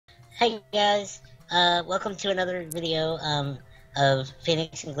Hey guys, welcome to another video of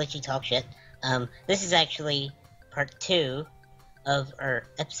Phoenix and Glitchy Talk Shit. This is actually part 2 or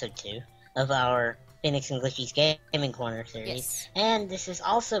episode 2 of our Phoenix and Glitchy's Gaming Corner series. Yes. And this is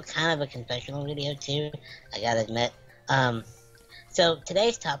also kind of a confessional video too, I gotta admit. So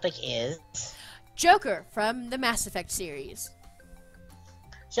today's topic is... Joker from the Mass Effect series.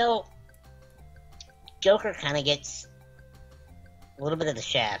 So, Joker kind of gets a little bit of the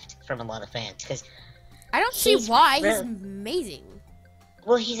shaft from a lot of fans, because I don't see why. He's amazing.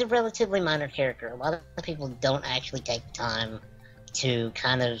 Well, he's a relatively minor character. A lot of people don't actually take time to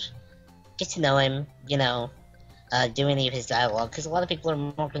kind of get to know him, do any of his dialogue, because a lot of people are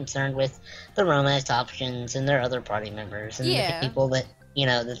more concerned with the romance options and their other party members and the people that,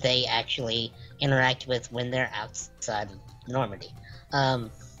 that they actually interact with when they're outside of Normandy.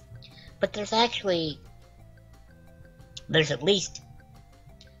 But there's at least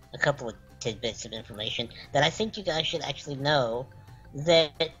a couple of tidbits of information that I think you guys should actually know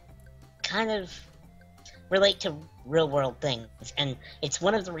that kind of relate to real world things, and it's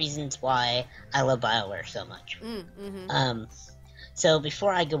one of the reasons why I love BioWare so much. So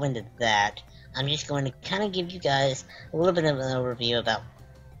before I go into that, I'm just going to kind of give you guys a little bit of an overview about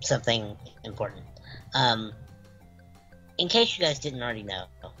something important. In case you guys didn't already know,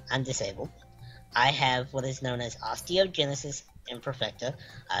 I'm disabled. I have what is known as osteogenesis imperfecta.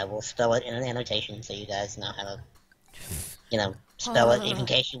 I will spell it in an annotation so you guys know how to, spell it in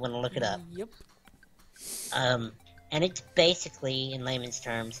case you want to look it up. Yep. And it's basically, in layman's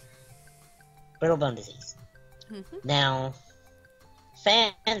terms, brittle bone disease. Now,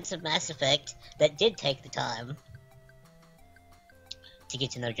 fans of Mass Effect that did take the time to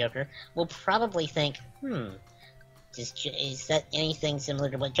get to know Joker will probably think, is that anything similar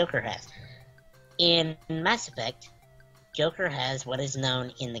to what Joker has? In Mass Effect, Joker has what is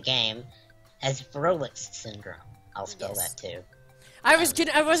known in the game as Verolix syndrome. I'll spell that too. I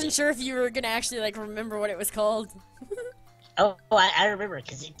wasn't sure if you were gonna actually remember what it was called. I remember it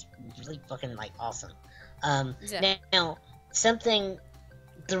because it's really fucking awesome. Now,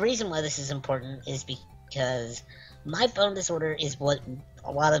 the reason why this is important is because my bone disorder is what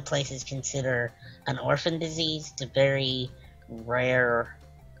a lot of places consider an orphan disease. It's a very rare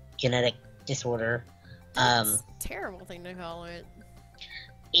genetic disorder. That's a terrible thing to call it.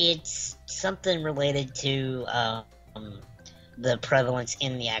 It's something related to the prevalence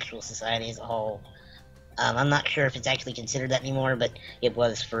in the actual society as a whole. I'm not sure if it's actually considered that anymore, but it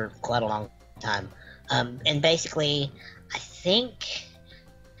was for quite a long time. And basically, I think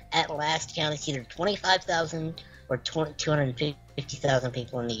at last count it's either 25,000 or 250,000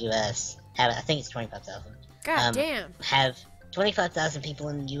 people in the U.S. have it. I think it's 25,000. God damn. Have 25,000 people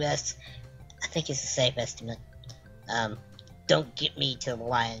in the U.S. I think it's a safe estimate. Don't get me to the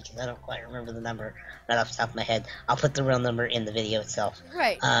line because I don't quite remember the number right off the top of my head. I'll put the real number in the video itself.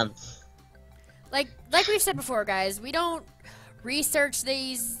 Right. Like we've said before, guys, we don't research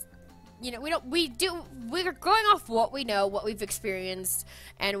these. We're going off what we know, what we've experienced,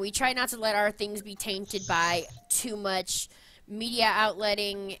 and we try not to let our things be tainted by too much media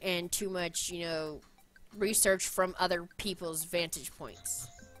outletting and too much, research from other people's vantage points.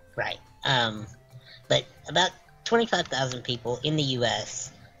 Right. But about 25,000 people in the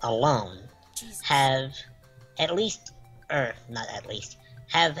U.S. alone have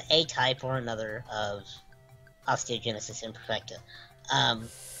have a type or another of osteogenesis imperfecta.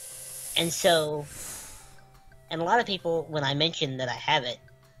 And a lot of people, when I mention that I have it,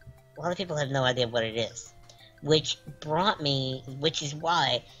 a lot of people have no idea what it is. Which is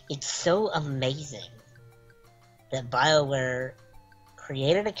why it's so amazing that BioWare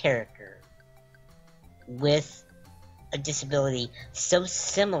created a character with a disability so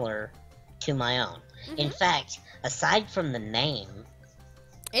similar to my own. In fact, aside from the name...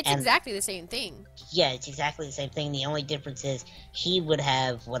 It's exactly the same thing. Yeah, it's exactly the same thing. The only difference is he would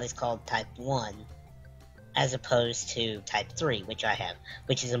have what is called type 1 as opposed to type 3, which I have,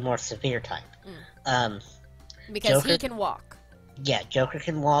 which is a more severe type. Because Joker, he can walk. Yeah, Joker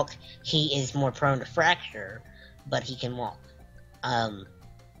can walk. He is more prone to fracture, but he can walk.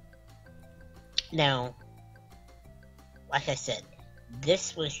 Now, like I said,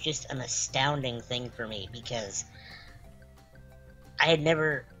 this was just an astounding thing for me because I had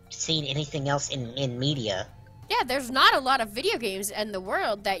never seen anything else in media. Yeah, there's not a lot of video games in the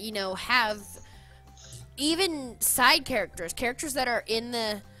world that, have even side characters that are in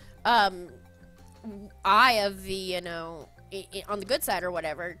the eye of the, on the good side or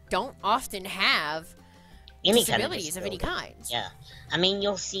whatever, don't often have any kind of disabilities of any disability. kind. Yeah. I mean,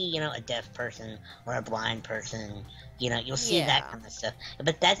 you'll see, a deaf person or a blind person, you'll see that kind of stuff.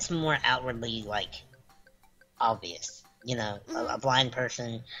 But that's more outwardly, like, obvious. A blind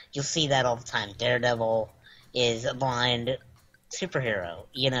person, you'll see that all the time. Daredevil is a blind superhero.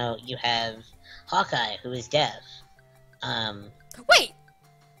 You have Hawkeye, who is deaf. Wait!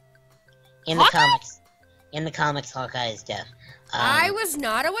 In Hawkeye? the comics, Hawkeye is deaf. I was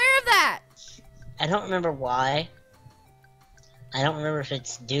not aware of that! I don't remember why. I don't remember if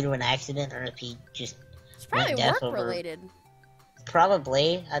it's due to an accident or if he just It's probably went deaf work-related.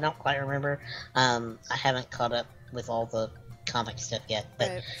 Probably. I don't quite remember. I haven't caught up with all the comic stuff yet.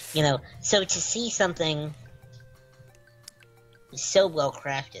 But, right. So to see something so well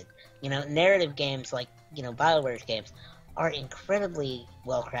crafted, narrative games like, BioWare's games are incredibly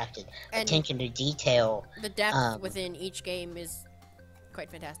well crafted. And attention to detail. The depth within each game is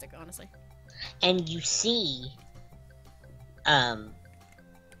quite fantastic, honestly. And you see, and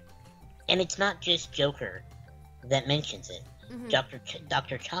it's not just Joker that mentions it. Mm-hmm.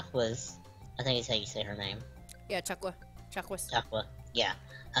 Dr. Chakwas, I think is how you say her name. Yeah, Chakwas. Chakwa, yeah.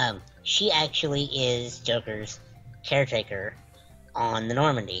 She actually is Joker's caretaker on the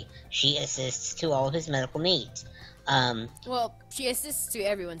Normandy. She assists to all of his medical needs. Well, she assists to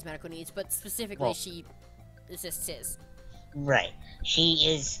everyone's medical needs, but specifically she assists his. Right. She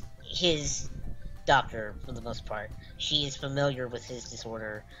is his doctor for the most part. She is familiar with his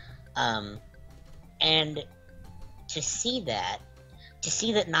disorder. And to see that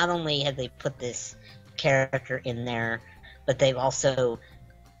not only have they put this character in there, but they've also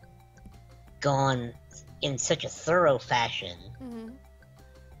gone in such a thorough fashion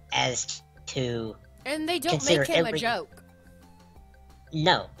as to and they don't make him a joke.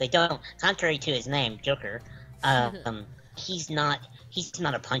 No, they don't. Contrary to his name, Joker, he's not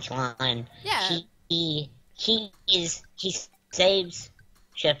a punchline. Yeah. He saves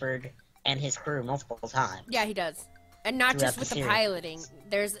Shepard and his crew multiple times. Yeah, he does. And not just with the piloting.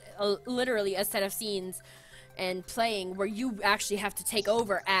 There's literally a set of scenes and playing where you actually have to take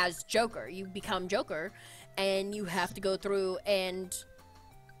over as Joker. You become Joker, and you have to go through and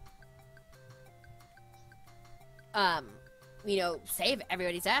save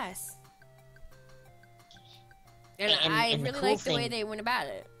everybody's ass. And I really like the way they went about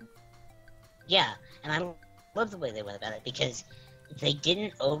it. Yeah, and I love the way they went about it because they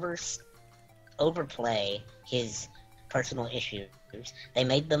didn't overplay his personal issues. They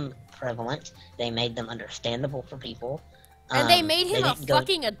made them prevalent. They made them understandable for people. And they made him a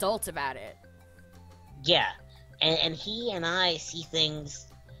fucking adult about it. Yeah, and he and I see things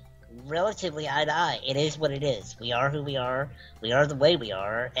relatively eye to eye. It is what it is. We are who we are. We are the way we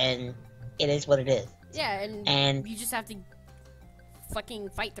are, and it is what it is. Yeah, and you just have to fucking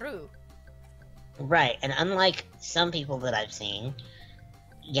fight through. Right, and unlike some people that I've seen,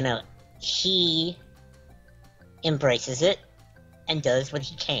 he embraces it and does what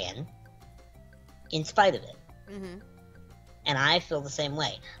he can in spite of it. Mm-hmm. And I feel the same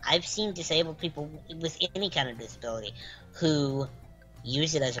way. I've seen disabled people with any kind of disability who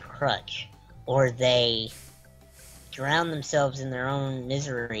use it as a crutch, or they drown themselves in their own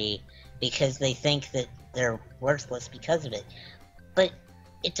misery because they think that they're worthless because of it. But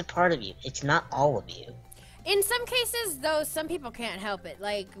it's a part of you. It's not all of you. In some cases, though, some people can't help it.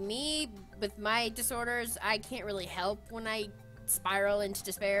 Like me, with my disorders, I can't really help when I spiral into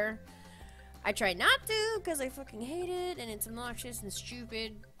despair. I try not to because I fucking hate it and it's obnoxious and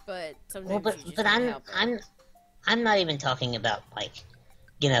stupid. But sometimes you just can't help it. I'm not even talking about like,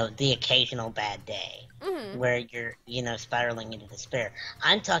 the occasional bad day where you're, spiraling into despair.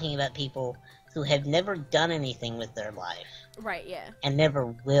 I'm talking about people who have never done anything with their life. Right, yeah. And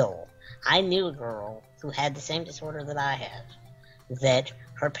never will. I knew a girl who had the same disorder that I have. That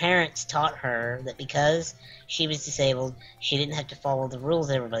her parents taught her that because she was disabled, she didn't have to follow the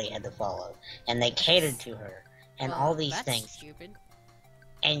rules everybody had to follow. And they catered to her. And all these things. Stupid.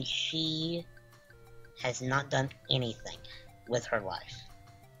 And she has not done anything with her life.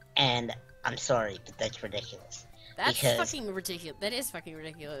 And I'm sorry, but that's ridiculous. That's fucking ridiculous. That is fucking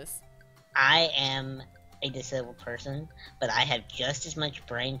ridiculous. I am a disabled person, but I have just as much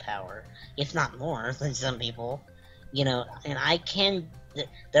brain power, if not more, than some people. And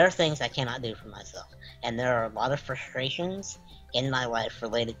there are things I cannot do for myself. And there are a lot of frustrations in my life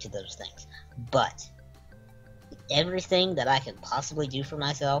related to those things. But everything that I can possibly do for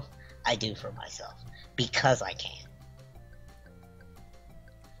myself, I do for myself. Because I can.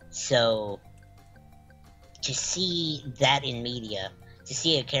 So, to see that in media, to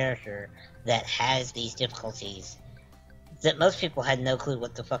see a character that has these difficulties that most people had no clue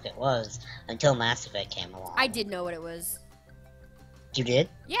what the fuck it was until Mass Effect came along. I did know what it was. You did?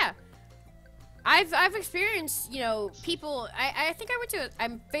 Yeah. I've experienced, people. I think I went to.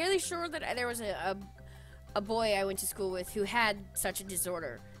 I'm fairly sure that there was a boy I went to school with who had such a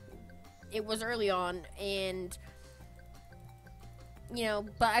disorder. It was early on, and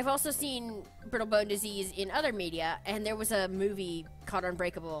but I've also seen brittle bone disease in other media, and there was a movie called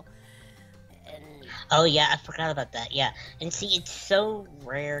Unbreakable. And oh yeah, I forgot about that. Yeah, and see, it's so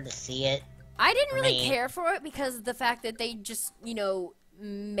rare to see it. I didn't really care for it because the fact that they just,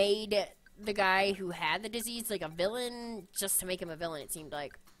 made the guy who had the disease like a villain just to make him a villain. It seemed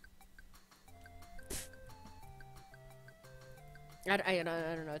like. I don't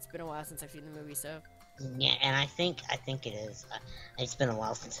know. It's been a while since I've seen the movie, so. Yeah, and I think it is. It's been a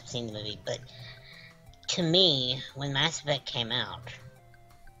while since I've seen the movie, but to me, when Mass Effect came out,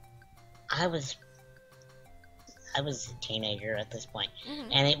 I was a teenager at this point,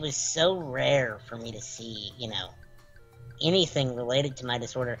 and it was so rare for me to see, anything related to my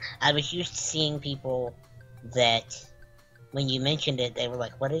disorder. I was used to seeing people that, when you mentioned it, they were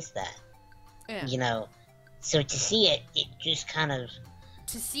like, "What is that?" Yeah. So to see it, it just kind of...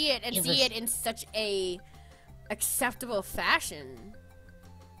 To see it and see it in such a acceptable fashion.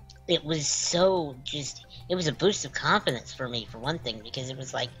 It was so just... It was a boost of confidence for me, for one thing, because it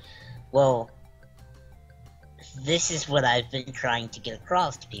was like, well, this is what I've been trying to get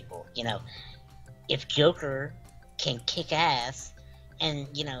across to people. If Joker can kick ass and,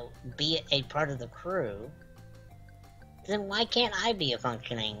 be a part of the crew, then why can't I be a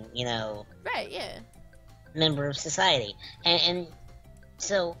functioning, Right, yeah. member of society? And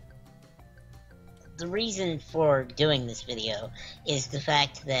so the reason for doing this video is the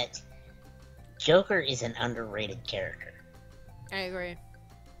fact that Joker is an underrated character. I agree.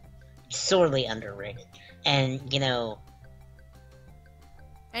 Sorely underrated. And,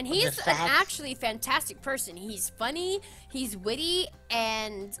 and he's an actually fantastic person. He's funny, he's witty,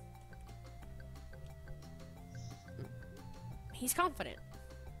 and he's confident.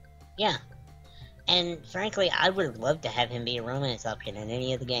 Yeah. And frankly, I would have loved to have him be a romance option in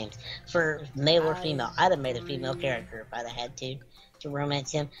any of the games. For male or female, I'd have made a female character if I'd have had to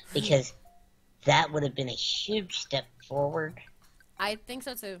romance him, because that would have been a huge step forward. I think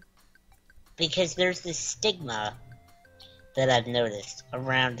so too. Because there's this stigma that I've noticed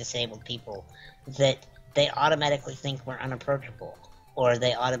around disabled people, that they automatically think we're unapproachable, or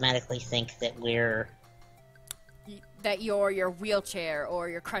they automatically think that you're your wheelchair or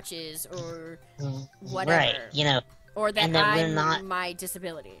your crutches or whatever. Right, or that I'm not my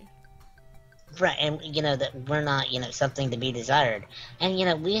disability. Right, and that we're not, something to be desired.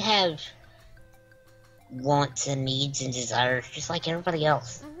 And we have wants and needs and desires just like everybody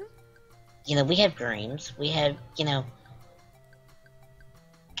else. We have dreams. We have, and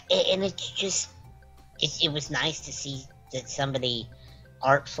it's just, it was nice to see that somebody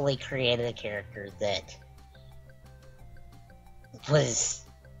artfully created a character that was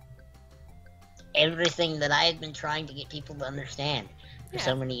everything that I had been trying to get people to understand for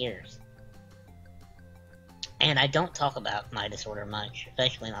so many years. And I don't talk about my disorder much,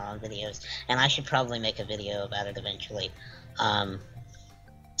 especially not on videos, and I should probably make a video about it eventually,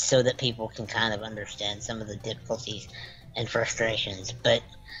 so that people can kind of understand some of the difficulties and frustrations. But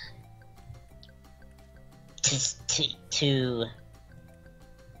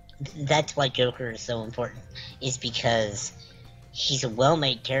that's why Joker is so important, is because he's a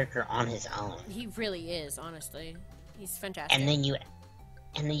well-made character on his own. He really is, honestly. He's fantastic. And then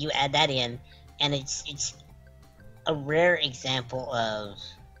you add that in, and it's a rare example of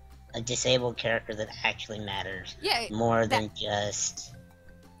a disabled character that actually matters. Yeah, more than just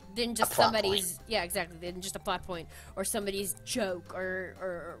somebody's point. Yeah, exactly. Than just a plot point or somebody's joke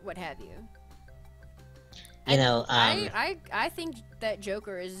or what have you. I think that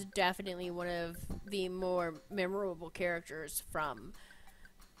Joker is definitely one of the more memorable characters from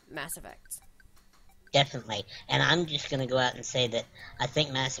Mass Effect. Definitely. And I'm just going to go out and say that I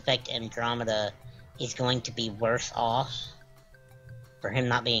think Mass Effect Andromeda is going to be worse off for him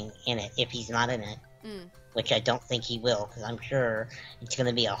not being in it, if he's not in it. Which I don't think he will, because I'm sure it's going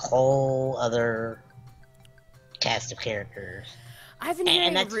to be a whole other cast of characters. I've been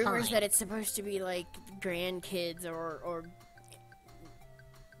hearing rumors that it's supposed to be like grandkids or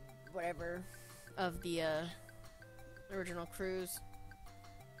whatever of the original crews.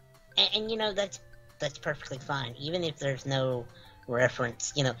 And that's perfectly fine, even if there's no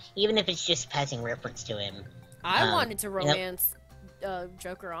reference. Even if it's just passing reference to him. I wanted to romance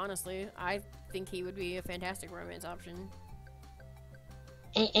Joker. Honestly, I think he would be a fantastic romance option.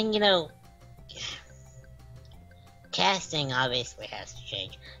 And casting obviously has to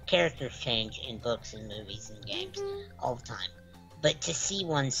change. Characters change in books and movies and games all the time. But to see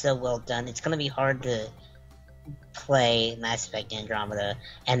one so well done, it's going to be hard to play Mass Effect Andromeda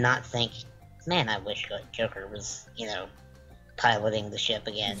and not think, man, I wish Joker was, piloting the ship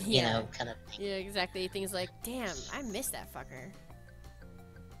again, kind of thing. Yeah, exactly. Things like, damn, I miss that fucker.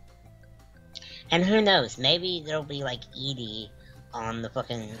 And who knows, maybe there'll be, like, Edie on the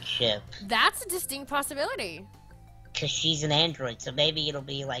fucking ship. That's a distinct possibility. Because she's an android, so maybe it'll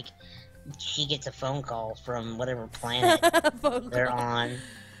be, like, she gets a phone call from whatever planet they're on,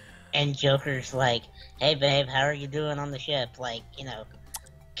 and Joker's like, hey, babe, how are you doing on the ship? Like,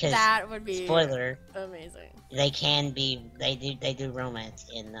 because, that would be spoiler, amazing. They do romance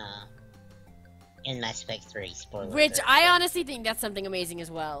in Mass Effect 3, spoiler. Which I honestly think that's something amazing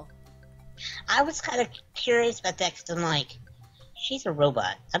as well. I was kind of curious about that because I'm like, she's a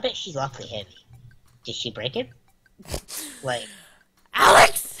robot. I bet she's awfully heavy. Did she break it? Like,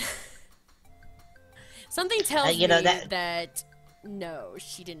 Alex! Something tells me that no,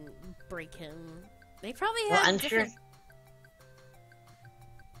 she didn't break him. They probably had I'm different... sure.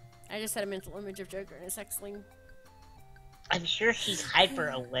 I just had a mental image of Joker in a sex sling. I'm sure she's hyper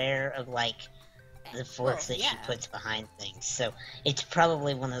aware of, like, the force that she puts behind things. So it's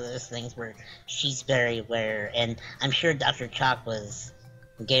probably one of those things where she's very aware, and I'm sure Dr. Chalk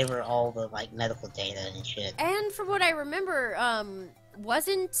gave her all the, like, medical data and shit. And from what I remember,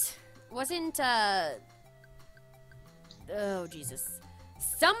 wasn't oh Jesus,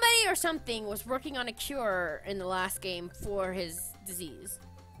 somebody or something was working on a cure in the last game for his disease.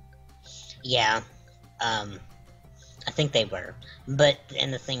 Yeah, I think they were. But,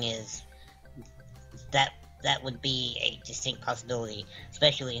 and the thing is, that would be a distinct possibility,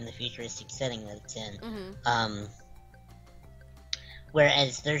 especially in the futuristic setting that it's in. Mm-hmm.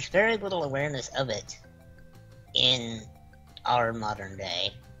 Whereas there's very little awareness of it in our modern day.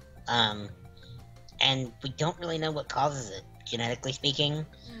 And we don't really know what causes it, genetically speaking.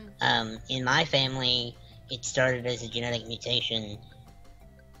 In my family, it started as a genetic mutation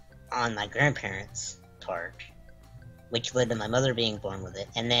on my grandparents' part, which led to my mother being born with it,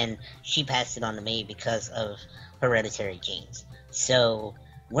 and then she passed it on to me because of hereditary genes. So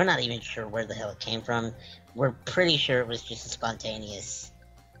we're not even sure where the hell it came from. We're pretty sure it was just a spontaneous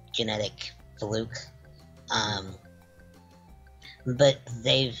genetic fluke. But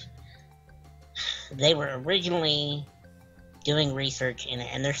they were originally doing research in it,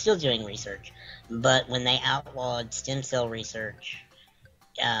 and they're still doing research, but when they outlawed stem cell research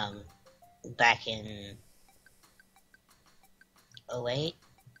back in 2008,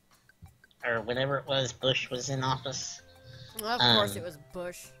 or whenever it was Bush was in office. Well, of course it was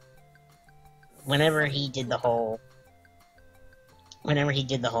Bush. Whenever he did the whole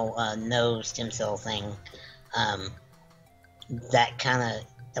no stem cell thing, that kind of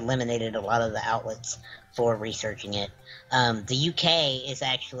eliminated a lot of the outlets for researching it. The UK is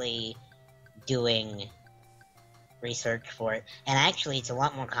actually doing research for it, and actually it's a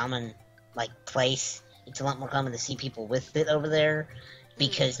lot more common, it's a lot more common to see people with it over there,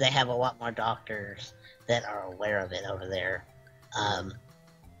 because they have a lot more doctors that are aware of it over there.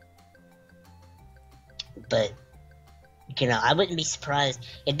 But, I wouldn't be surprised.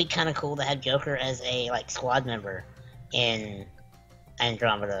 It'd be kind of cool to have Joker as a, squad member in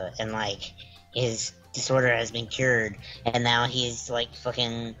Andromeda, and, his disorder has been cured, and now he's,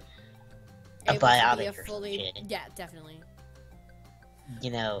 fucking a biotic or some shit. Yeah, definitely.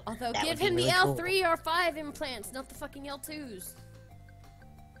 Although give him really the L3 or 5 implants, not the fucking L2s.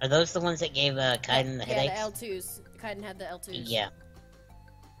 Are those the ones that gave Kaiden the headaches? Yeah, the L2s. Kaiden had the L2s. Yeah.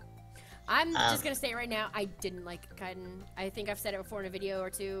 I'm just gonna say right now, I didn't like Kaiden. I think I've said it before in a video or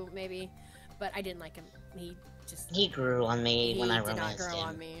two, maybe, but I didn't like him. He grew on me when I romanced him. He did not grow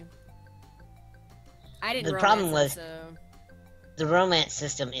on me. I didn't. The problem was the romance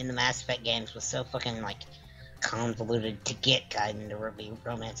system in the Mass Effect games was so fucking convoluted to get Kaiden to be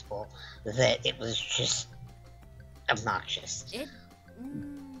romanceable that it was just obnoxious.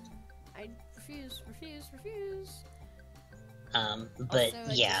 I refuse. But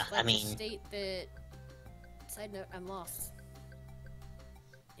also, yeah, I mean. To state that. Side note: I'm lost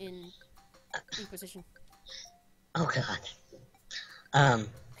in Inquisition. Oh god. I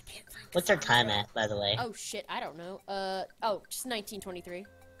can't find what's our time at, by the way? Oh shit, I don't know. Just 19:23.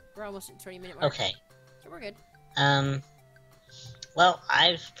 We're almost at 20-minute mark. Okay. So we're good. Well,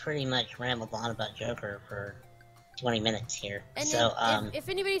 I've pretty much rambled on about Joker for 20 minutes here. And so, if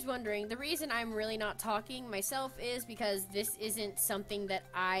anybody's wondering, the reason I'm really not talking myself is because this isn't something that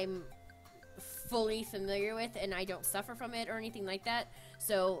I'm fully familiar with, and I don't suffer from it or anything like that.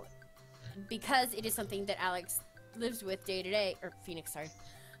 So, because it is something that Alex lives with day to day, or Phoenix, sorry,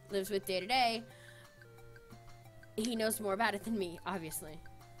 lives with day to day, he knows more about it than me, obviously.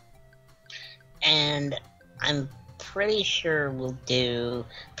 And I'm pretty sure we'll do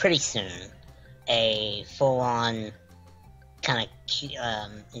pretty soon a full-on kind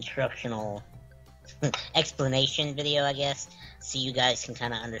of instructional explanation video, I guess, so you guys can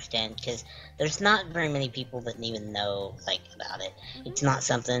kind of understand, because there's not very many people that even know about it. Mm-hmm. It's not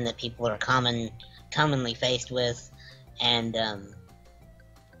something that people are commonly faced with, and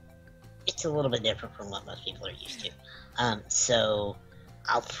it's a little bit different from what most people are used to. So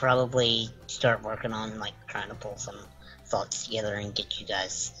I'll probably start working on trying to pull some thoughts together and get you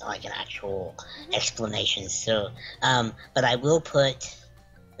guys an actual explanation. So but I will put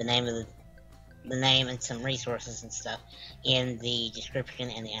the name and some resources and stuff in the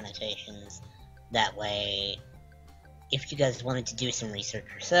description and the annotations. That way, if you guys wanted to do some research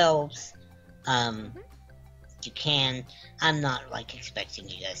yourselves, you can. I'm not expecting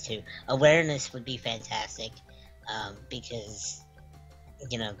you guys to. Awareness would be fantastic, because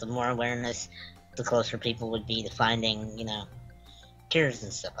the more awareness, the closer people would be to finding cures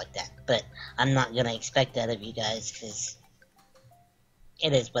and stuff like that. But I'm not gonna expect that of you guys, because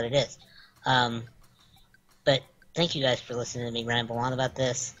it is what it is. But thank you guys for listening to me ramble on about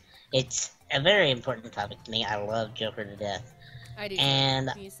this. It's a very important topic to me. I love Joker to death. I do. And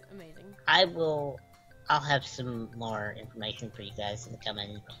he's amazing. I'll have some more information for you guys in the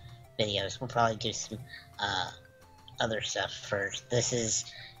coming videos. We'll probably do some other stuff first. This is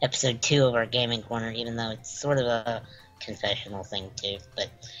episode 2 of our gaming corner, even though it's sort of a confessional thing too. But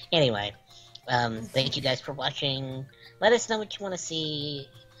anyway, thank you guys for watching. Let us know what you want to see.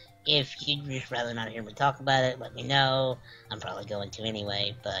 If you'd just rather not hear me talk about it, let me know. I'm probably going to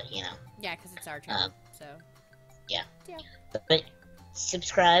anyway, but Yeah, because it's our turn, so. Yeah. But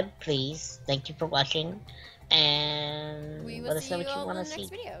subscribe, please. Thank you for watching, and let us know what you want to see.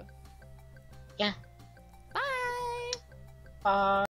 Video. Yeah. Bye. Bye.